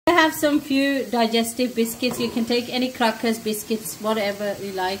have some few digestive biscuits. You can take any crackers, biscuits, whatever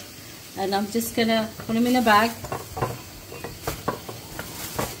you like. And I'm just gonna put them in a bag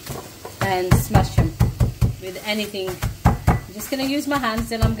and smash them with anything. I'm just gonna use my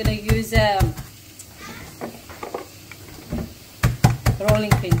hands, and I'm gonna use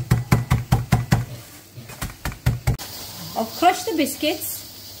rolling pin. I've crushed the biscuits.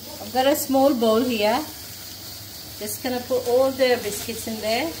 I've got a small bowl here. Just gonna put all the biscuits in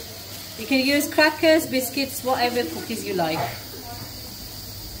there. You can use crackers, biscuits, whatever cookies you like.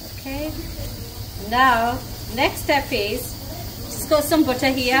 Okay. Now, next step is, just got some butter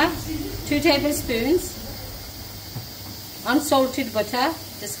here, 2 tablespoons, unsalted butter.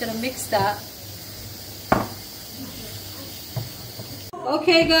 Just gonna mix that.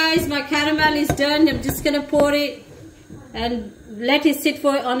 Okay guys, my caramel is done. I'm just gonna pour it and let it sit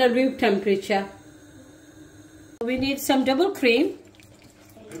for on a room temperature. We need some double cream.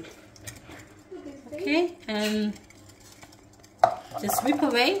 Okay, and just whip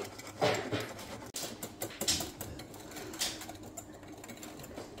away.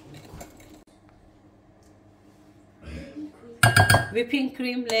 Whipping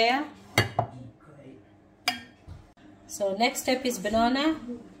cream layer. So next step is banana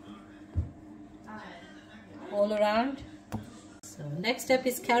all around. So next step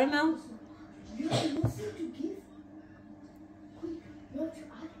is caramel.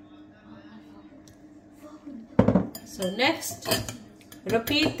 So next,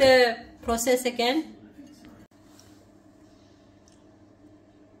 repeat the process again.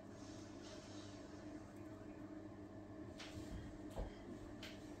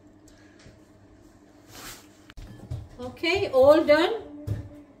 Okay, all done.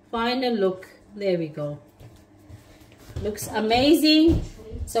 Final look. There we go. Looks amazing.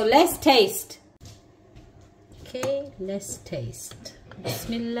 So let's taste. Okay, let's taste.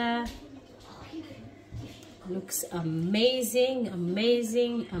 Bismillah. Looks amazing,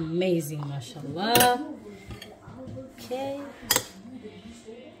 amazing, amazing, mashallah. Okay.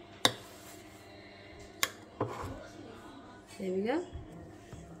 There we go.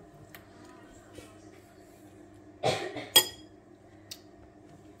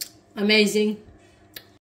 Amazing.